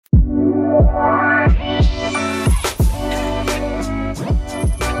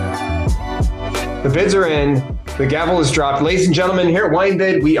The bids are in. The gavel is dropped. Ladies and gentlemen, here at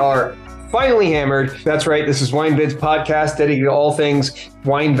WineBid, we are finally hammered. That's right. This is WineBid's podcast dedicated to all things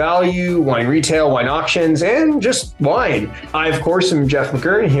wine value, wine retail, wine auctions, and just wine. I, of course, am Jeff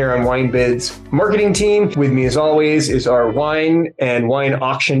McGurn here on WineBid's marketing team. With me, as always, is our wine and wine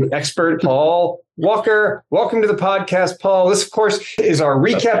auction expert, Paul Walker. Welcome to the podcast, Paul. This, of course, is our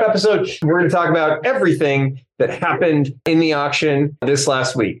recap episode. We're going to talk about everything that happened in the auction this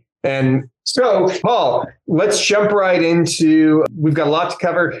last week. And so, Paul, let's jump right into, we've got a lot to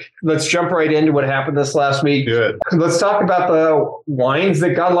cover. Let's jump right into what happened this last week. Good. Let's talk about the wines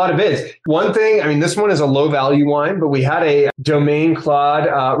that got a lot of bids. One thing, I mean, this one is a low value wine, but we had a Domaine Claude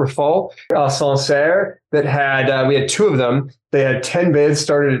Raffol Sancerre that had, we had two of them. They had 10 bids,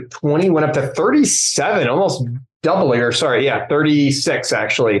 started at 20, went up to 37, almost doubling, 36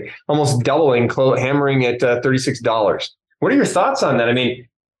 actually, almost doubling, hammering at $36. What are your thoughts on that? I mean,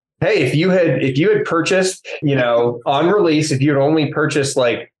 hey, if you had purchased, on release, if you had only purchased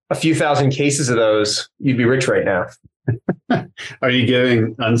like a few thousand cases of those, you'd be rich right now. Are you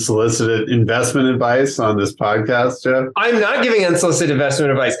giving unsolicited investment advice on this podcast, Jeff? I'm not giving unsolicited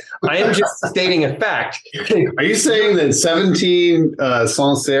investment advice. I am just stating a fact. Are you saying that 17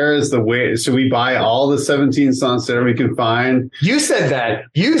 Sancerre is the way? Should we buy all the 17 Sancerre we can find? You said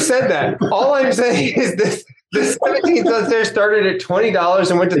that. All I'm saying is this. The 17 Sancerre started at $20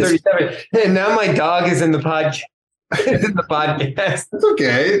 and went to $37. And now my dog is in the podcast. It's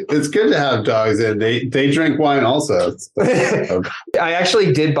okay. It's good to have dogs in. They drink wine also. I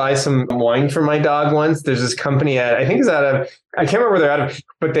actually did buy some wine for my dog once. There's this company I think it's out of, I can't remember where they're out of,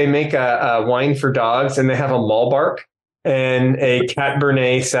 but they make a wine for dogs, and they have a Malbec and a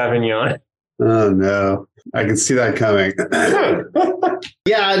Cabernet Sauvignon. Oh no, I can see that coming.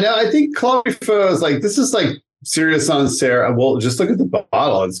 Yeah, no, I think Claude Raffol is like, this is like serious Sancerre. Well, just look at the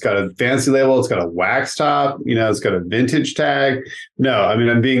bottle. It's got a fancy label. It's got a wax top. It's got a vintage tag. No, I mean,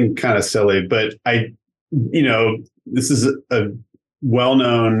 I'm being kind of silly, but this is a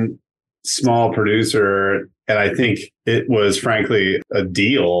well-known small producer, and I think it was frankly a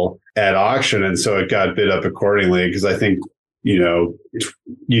deal at auction, and so it got bid up accordingly because I think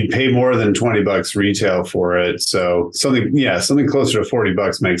you'd pay more than $20 retail for it. So something closer to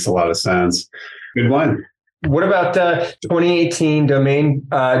 $40 makes a lot of sense. Good wine. What about 2018 Domaine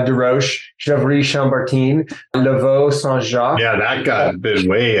de Roche, Gevrey Chambertin, Lavaux Saint-Jacques? Yeah, that got bid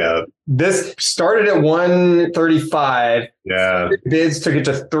way up. This started at 135. Yeah. Bids took it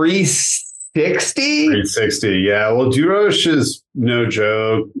to 360. 360. Yeah. Well, de Roche is no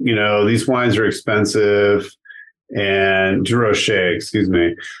joke. These wines are expensive. And de Roche, excuse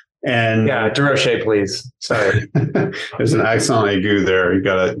me. And yeah, de Roche, please. Sorry. There's an accent aigu there. You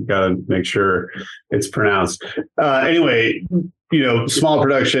gotta make sure it's pronounced. Anyway, small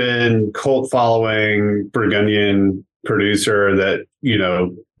production, cult following, Burgundian producer that,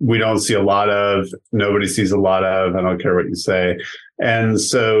 we don't see a lot of, nobody sees a lot of, I don't care what you say. And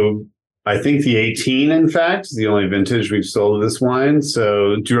so I think the 18, in fact, is the only vintage we've sold of this wine.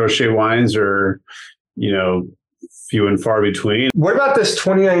 So de Roche wines are, few and far between. What about this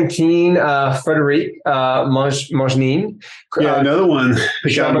 2019 Frédéric Mangin? Yeah, another one.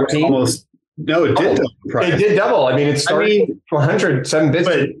 It did double price. It did double. I mean, it started 107 bids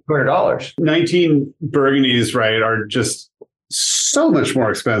to $200. 19 Burgundies, right, are just so much more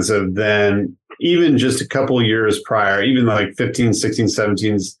expensive than even just a couple years prior, even like 15, 16,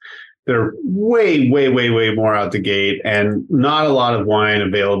 17s. They're way, way, way, way more out the gate, and not a lot of wine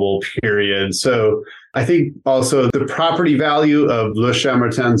available, period. So I think also the property value of Le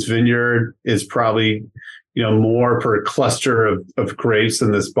Chambertin's vineyard is probably, more per cluster of grapes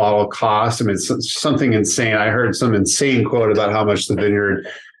than this bottle costs. I mean, it's something insane. I heard some insane quote about how much the vineyard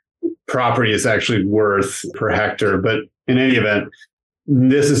property is actually worth per hectare. But in any event,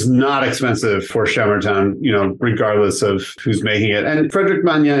 this is not expensive for Chambertin, regardless of who's making it. And Frédéric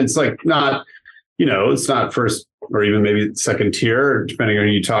Mangin, it's like not, it's not first or even maybe second tier, depending on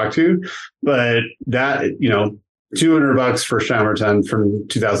who you talk to. But that, $200 for Chambertin from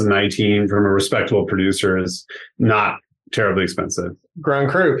 2019 from a respectable producer is not terribly expensive. Grand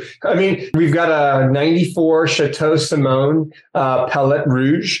Cru. I mean, we've got a 94 Chateau Simone Palette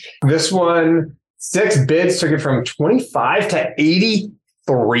Rouge. This one, 6 bids took it from 25 to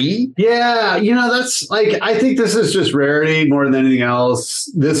 83. Yeah, that's like, I think this is just rarity more than anything else.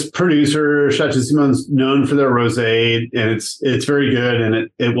 This producer, Chateau Simone's known for their rosé, and it's very good, and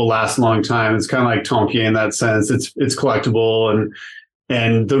it will last a long time. It's kind of like Tempier in that sense. It's collectible,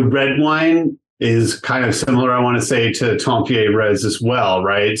 and the red wine is kind of similar, I want to say, to Tempier Reds as well,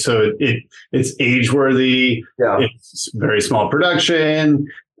 right? So it's age worthy. Yeah. It's very small production.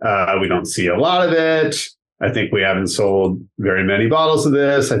 We don't see a lot of it. I think we haven't sold very many bottles of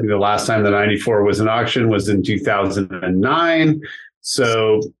this. I think the last time the 94 was in auction was in 2009.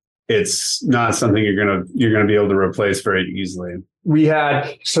 So it's not something you're gonna be able to replace very easily. We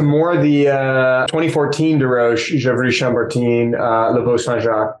had some more of the 2014 DeRoche, Gevrey Chambertin, Le Beau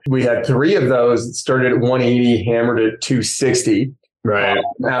Saint-Jacques. We had 3 of those that started at 180, hammered at 260. Right.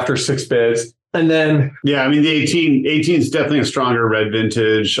 After 6 bids. And then... Yeah, I mean, the 18 is definitely a stronger red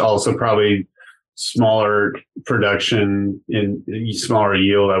vintage, also probably smaller production in smaller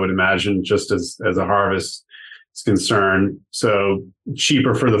yield, I would imagine, just as a harvest is concerned. So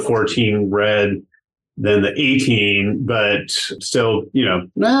cheaper for the 14 red than the 18, but still,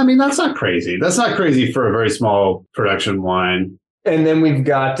 I mean, that's not crazy. That's not crazy for a very small production wine. And then we've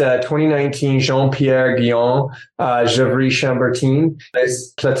got 2019 Jean-Pierre Guillon, Gevrey Chambertin,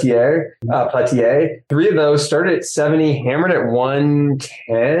 Platier. 3 of those started at 70, hammered at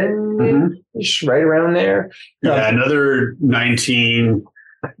 110-ish, right around there. Yeah, another 19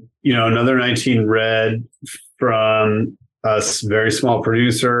 red from a very small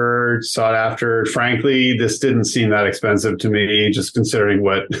producer, sought after. Frankly, this didn't seem that expensive to me, just considering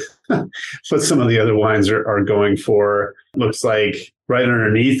what some of the other wines are going for. Looks like right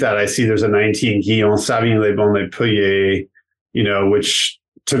underneath that, I see there's a 19 Guillon Savigny Le Bon Le Pouillet, which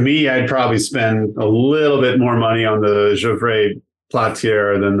to me, I'd probably spend a little bit more money on the Gevrey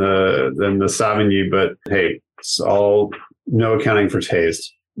Platier than the Savigny, but hey, it's all no accounting for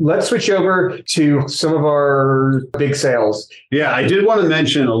taste. Let's switch over to some of our big sales. Yeah, I did want to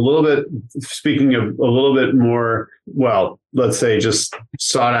mention a little bit, speaking of a little bit more, well, let's say just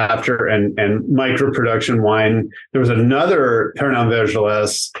sought after and micro production wine. There was another Pernod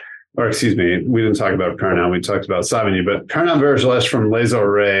Vergelès, or excuse me, we didn't talk about Pernod, we talked about Savigny, but Pernod Vergelès from Les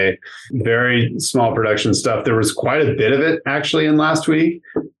Oreilles, very small production stuff. There was quite a bit of it actually in last week.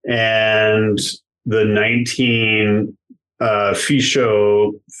 And the 19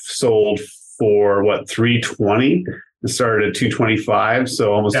 Fichot sold for $320. It started at $225,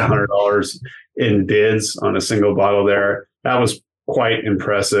 so almost $100 in bids on a single bottle there. That was quite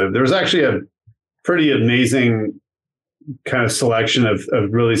impressive. There was actually a pretty amazing kind of selection of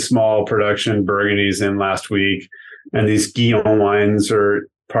really small production Burgundies in last week, and these Guillon wines are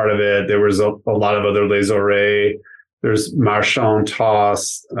part of it. There was a lot of other Les Oreilles. There's Marchand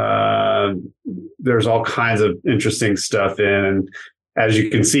Toss. There's all kinds of interesting stuff in. And as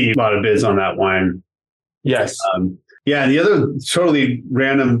you can see, a lot of bids on that wine. Yes. Yeah. And the other totally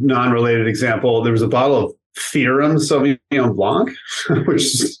random, non-related example, there was a bottle of Theorem Sauvignon Blanc, which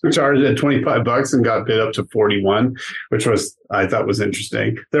started at $25 and got bid up to 41, which I thought was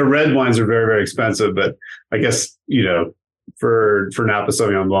interesting. Their red wines are very, very expensive, but I guess, for Napa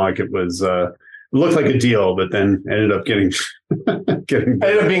Sauvignon Blanc, it was, looked like a deal, but then ended up getting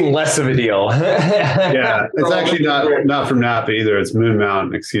ended up being less of a deal. Yeah, it's actually not from Napa either. It's Moon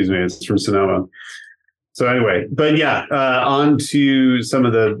Mountain. Excuse me, it's from Sonoma. So anyway, but yeah, on to some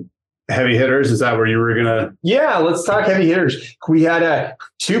of the heavy hitters. Is that where you were gonna? Yeah, let's talk heavy hitters. We had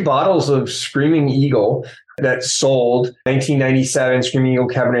 2 bottles of Screaming Eagle that sold 1997 Screaming Eagle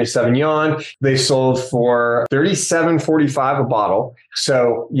Cabernet Sauvignon. They sold for $37.45 a bottle.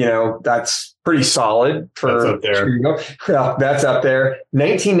 So, that's pretty solid for that's up there. Yeah, that's up there.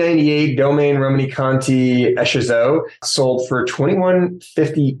 1998 Domaine Romanée-Conti Echezot sold for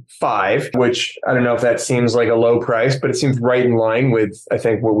 $21.55, which I don't know if that seems like a low price, but it seems right in line with, I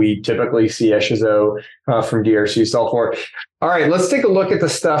think, what we typically see Echezot from DRC sell for. All right, let's take a look at the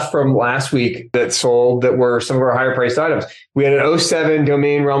stuff from last week that sold that were some of our higher priced items. We had an 07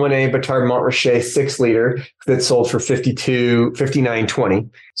 Domaine Romanée Batard Montrachet 6 liter that sold for $59.20.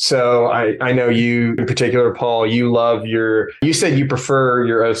 So I know you in particular, Paul, you said you prefer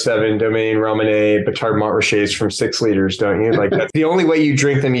your 07 Domaine Romanée Batard Montrachets from 6 liters, don't you? Like that's the only way you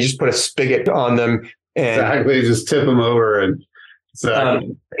drink them. You just put a spigot on them and exactly, just tip them over and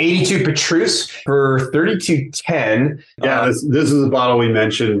 82 Petrus for $32.10. Yeah, this is a bottle we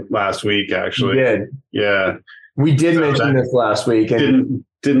mentioned last week, actually. We did. Yeah. We did mention this last week. And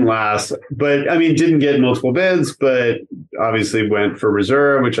didn't last, but I mean, didn't get multiple bids, but obviously went for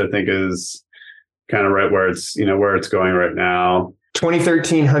reserve, which I think is kind of right where it's going right now.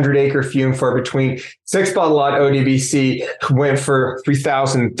 2013 100-acre fume for between 6 bottle lot ODBC went for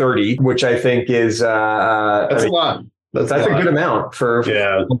 $3,030, which I think is that's a lot. That's a good amount for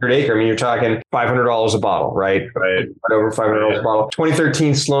 100 acre. I mean, you're talking $500 a bottle, right? Right. Over $500 a bottle.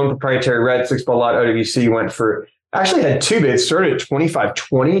 2013 Sloan Proprietary Red 6 bottle lot OWC went for, actually had 2 bids, started at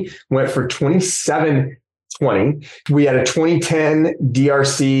 $25.20, went for $27.10. 20. We had a 2010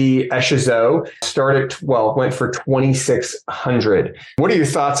 DRC Echezot went for 2,600. What are your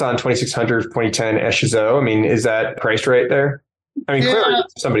thoughts on 2,600 2010 Echezot? I mean, is that priced right there? I mean, clearly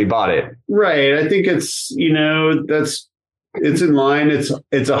somebody bought it. Right. I think it's, it's in line.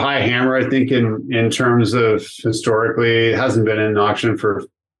 It's a high hammer, I think, in terms of historically. It hasn't been in auction for a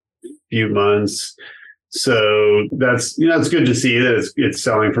few months. So that's, it's good to see that it's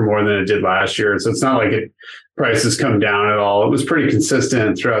selling for more than it did last year. So it's not like prices come down at all. It was pretty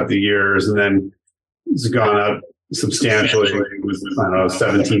consistent throughout the years, and then it's gone up substantially. It was,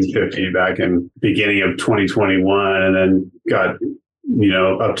 1750 back in beginning of 2021, and then got,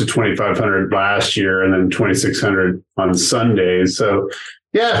 up to 2,500 last year, and then 2,600 on Sundays. So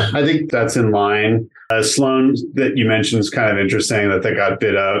yeah, I think that's in line. Sloan that you mentioned is kind of interesting that they got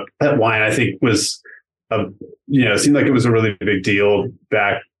bid up. That wine, I think, was it seemed like it was a really big deal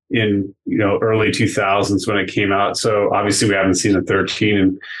back in, early 2000s when it came out. So obviously we haven't seen a 13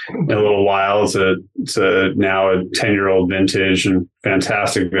 in a little while. It's now a 10-year-old vintage and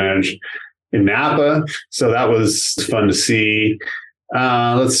fantastic vintage in Napa. So that was fun to see.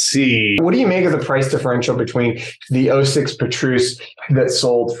 Let's see. What do you make of the price differential between the 06 Petrus that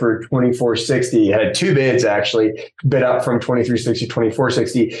sold for 2,460? It had two bids actually, bid up from 2,360 to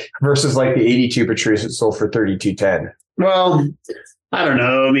 2,460 versus like the 82 Petrus that sold for 3,210. Well, I don't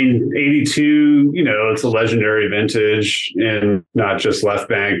know. I mean, 82, it's a legendary vintage, and not just left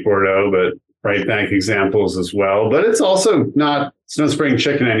bank Bordeaux, but right bank examples as well. But it's also it's no spring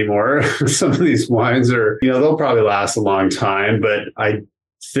chicken anymore. Some of these wines are, they'll probably last a long time, but I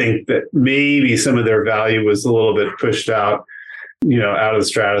think that maybe some of their value was a little bit pushed out, out of the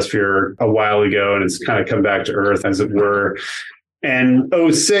stratosphere a while ago, and it's kind of come back to earth, as it were. And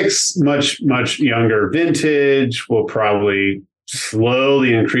 06, much, much younger vintage, will probably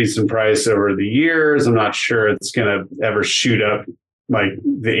slowly increase in price over the years. I'm not sure it's going to ever shoot up like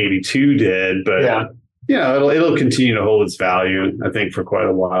the 82 did, but it'll continue to hold its value, I think, for quite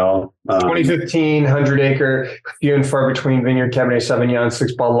a while. 2015 100-acre, few and far between vineyard Cabernet Sauvignon,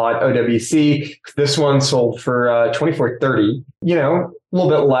 6-bottle lot OWC. This one sold for 2,430. A little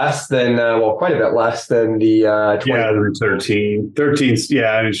bit less than, quite a bit less than the 13. 13's,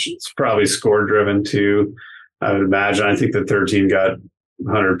 it's probably score driven too, I would imagine. I think the 13 got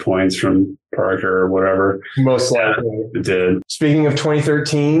 100 points from Parker or whatever. Most likely. It did. Speaking of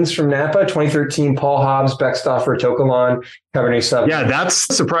 2013s from Napa, 2013 Paul Hobbs, Beckstoffer, Tokalon, Cabernet Sauvignon. Yeah, that's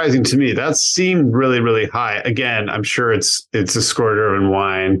surprising to me. That seemed really, really high. Again, I'm sure it's a score-driven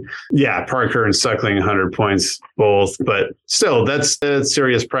wine. Yeah, Parker and Suckling, 100 points both. But still, that's a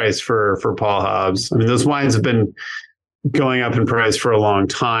serious price for Paul Hobbs. I mean, those wines have been going up in price for a long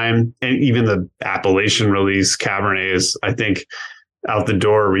time. And even the Appellation release Cabernets, I think, out the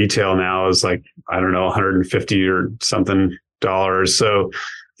door retail now is like, I don't know, 150 or something dollars. So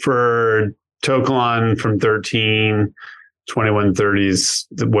for Tokalon from 13, 2130s,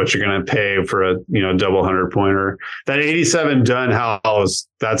 what you're going to pay for a, double 100 pointer. That 87 Dunhouse,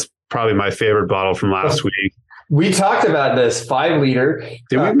 that's probably my favorite bottle from last week. We talked about this 5 liter.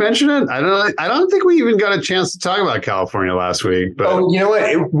 Did we mention it? I don't think we even got a chance to talk about California last week. But you know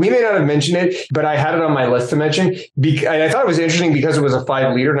what? We may not have mentioned it, but I had it on my list to mention. I thought it was interesting because it was a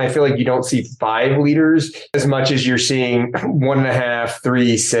 5 liter, and I feel like you don't see 5 liters as much as you're seeing 1.5,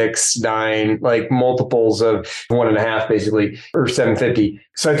 3, 6, 9, like multiples of 1.5, basically, or 750.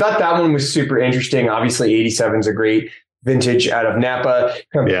 So I thought that one was super interesting. Obviously, 87 is a great vintage out of Napa.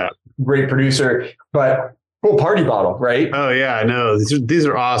 Yeah, great producer, but cool party bottle, right? Oh yeah, I know. These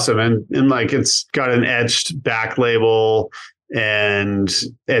are awesome, and like it's got an etched back label, and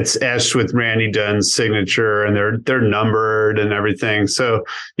it's etched with Randy Dunn's signature, and they're numbered and everything. So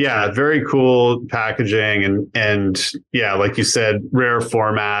yeah, very cool packaging, and yeah, like you said, rare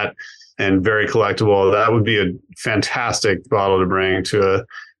format and very collectible. That would be a fantastic bottle to bring to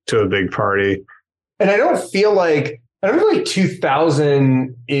a big party. And I don't feel like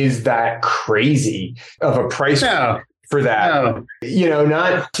 2,000 is that crazy of a price for that. No.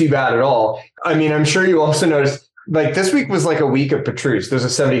 Not too bad at all. I mean, I'm sure you also noticed, like, this week was like a week of Petrus. There's a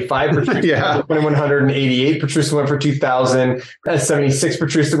 75 Petrus, 2,188 Petrus that went for 2,000, a 76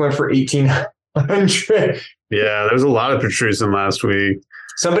 Petrus that went for 1,800. Yeah, there's a lot of Petrus in last week.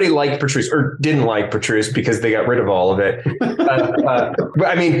 Somebody liked Petrus or didn't like Petrus because they got rid of all of it. But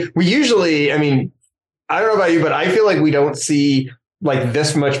I mean, I don't know about you, but I feel like we don't see like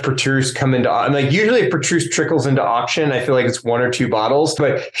this much Petrus come into, like usually if Petrus trickles into auction, I feel like it's 1 or 2 bottles,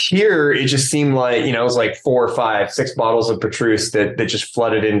 but here it just seemed like, it was like 4, 5, 6 bottles of Petrus that just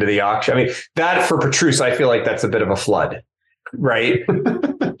flooded into the auction. I mean, that for Petrus, I feel like that's a bit of a flood, right?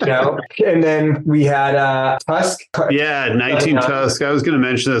 And then we had Tusk. Yeah, 19 Tusk. I was going to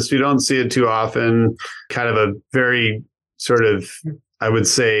mention this. We don't see it too often. Kind of a very sort of, I would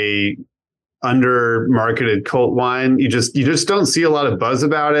say, under marketed cult wine. You just don't see a lot of buzz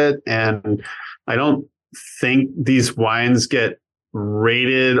about it. And I don't think these wines get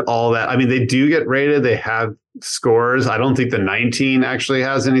rated all that. I mean, they do get rated. They have scores. I don't think the 19 actually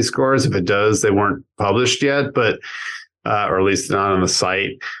has any scores. If it does, they weren't published yet, but or at least not on the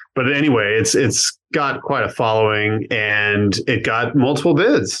site. But anyway, it's got quite a following, and it got multiple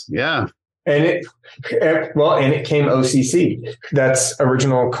bids. Yeah. And it came OCC. That's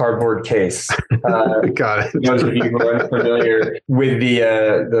original cardboard case. Got it. Those of you who are unfamiliar with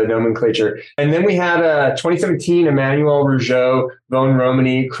the nomenclature. And then we had 2017 Emmanuel Rougeau, Von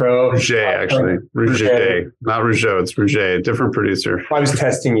Romani, Crow. Rouget, actually. Rouget. Not Rougeau. It's Rouget, different producer. I was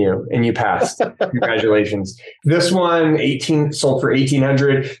testing you, and you passed. Congratulations. This one, sold for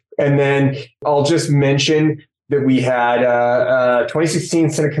 $1,800. And then I'll just mention that we had 2016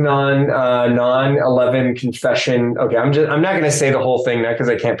 Sinacanon non-11 confession. Okay, I'm not going to say the whole thing, not because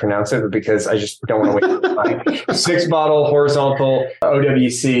I can't pronounce it, but because I just don't want to waste time. 6-bottle horizontal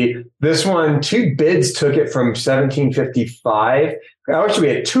OWC. This one, 2 bids took it from 1755. Actually,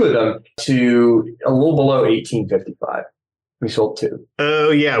 we had 2 of them to a little below 1855. We sold 2.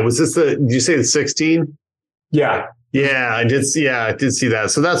 Oh yeah, was this did you say the 16? Yeah. Yeah, I did see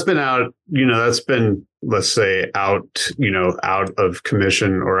that. So that's been out, that's been, let's say, out of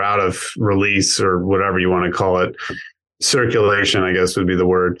commission or out of release or whatever you want to call it. Circulation, I guess would be the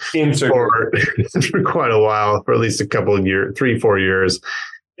word. For quite a while, for at least a couple of years, 3-4 years.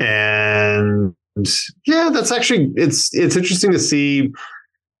 And yeah, that's actually, it's interesting to see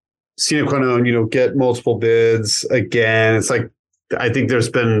Sine Qua Non, get multiple bids again. It's like, I think there's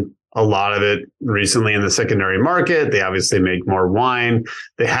been a lot of it recently in the secondary market. They obviously make more wine.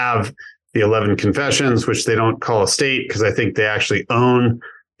 They have the 11 Confessions, which they don't call estate because I think they actually own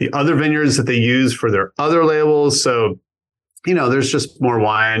the other vineyards that they use for their other labels. So, there's just more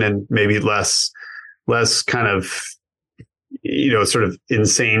wine and maybe less kind of, sort of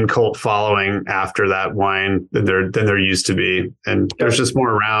insane cult following after that wine than there used to be. And there's just more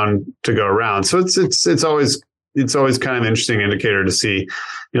around to go around. So it's always kind of an interesting indicator to see,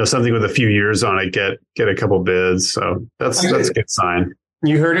 something with a few years on it get a couple bids. So that's a good sign.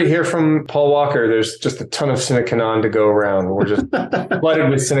 You heard it here from Paul Walker. There's just a ton of Sine Qua Non to go around. We're just flooded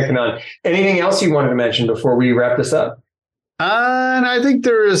with Sine Qua Non. Anything else you wanted to mention before we wrap this up? And I think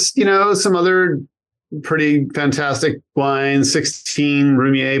there's, some other pretty fantastic wines. 16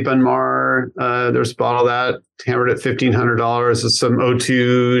 Roumier Bonmar. There's a bottle of that hammered at $1,500. There's some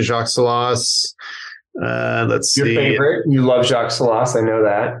O2 Jacques Salas. Let's see. Your favorite? You love Jacques Salas. I know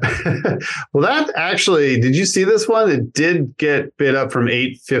that. Well, that actually, did you see this one? It did get bid up from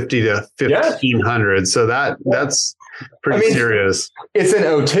 $850 to $1,500. Yeah. So that's pretty serious. It's an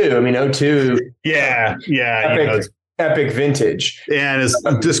O2. O2. Yeah. Epic vintage. And it's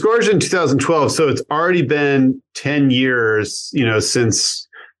disgorged in 2012. So it's already been 10 years, since,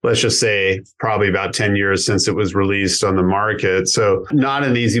 let's just say probably about 10 years since it was released on the market. So not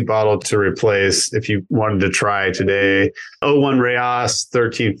an easy bottle to replace if you wanted to try today. 01 Reyes,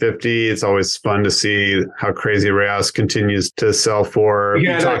 $1,350. It's always fun to see how crazy Reyes continues to sell for. We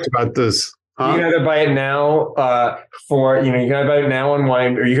talked about this. You can either buy it now you can either buy it now on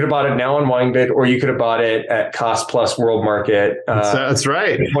Wine, or you could have bought it now on WineBid, or you could have bought it at Cost Plus World Market. That's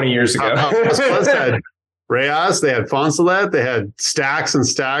right. 20 years ago. Cost Plus had Reyes, they had Foncelet, they had stacks and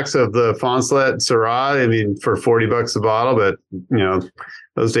stacks of the Foncelet Syrah. For $40 a bottle, but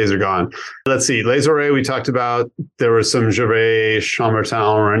those days are gone. Let's see. Les Oreilles, we talked about. There was some Gervais, Chambertin,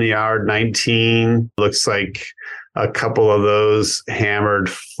 Reniard 19. Looks like a couple of those hammered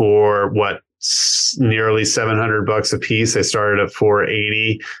for nearly $700 a piece. They started at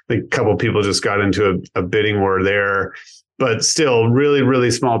 $480. A couple people just got into a bidding war there. But still, really,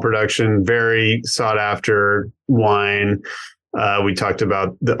 really small production, very sought after wine. We talked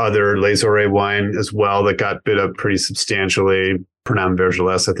about the other Les Oreilles wine as well that got bid up pretty substantially. Pernam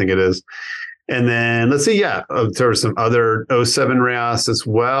Vergelès, I think it is. And then let's see, there were some other 07 Reyes as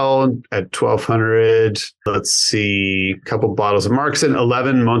well at $1,200. Let's see, a couple bottles of Marxen,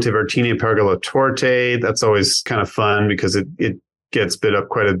 11 Montevertini Pergola Torte. That's always kind of fun because it gets bid up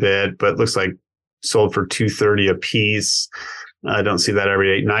quite a bit, but it looks like sold for $230 a piece. I don't see that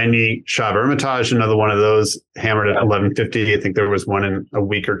every 890. Chave Hermitage, another one of those, hammered at 1150. I think there was one in a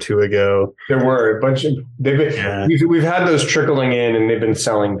week or two ago. There were a bunch of we've had those trickling in, and they've been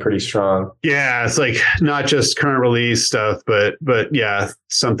selling pretty strong. Yeah, it's like not just current release stuff, but yeah,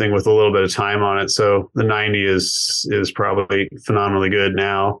 something with a little bit of time on it. So the 90 is probably phenomenally good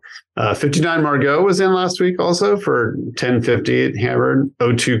now. 59 Margaux was in last week also for 1050 at hammered.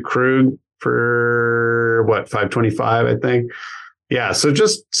 02 Krug for what, 525, I think. Yeah, so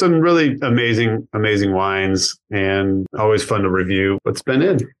just some really amazing wines, and always fun to review what's been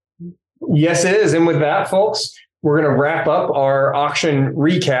in. Yes, it is. And with that, folks, we're going to wrap up our auction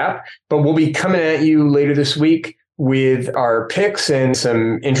recap, but we'll be coming at you later this week with our picks and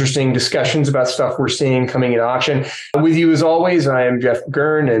some interesting discussions about stuff we're seeing coming at auction. With you as always, I am Jeff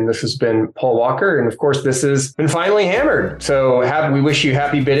Gurn, and this has been Paul Walker. And of course, this has been Finally Hammered. So we wish you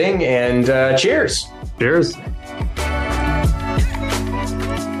happy bidding, and cheers. Cheers.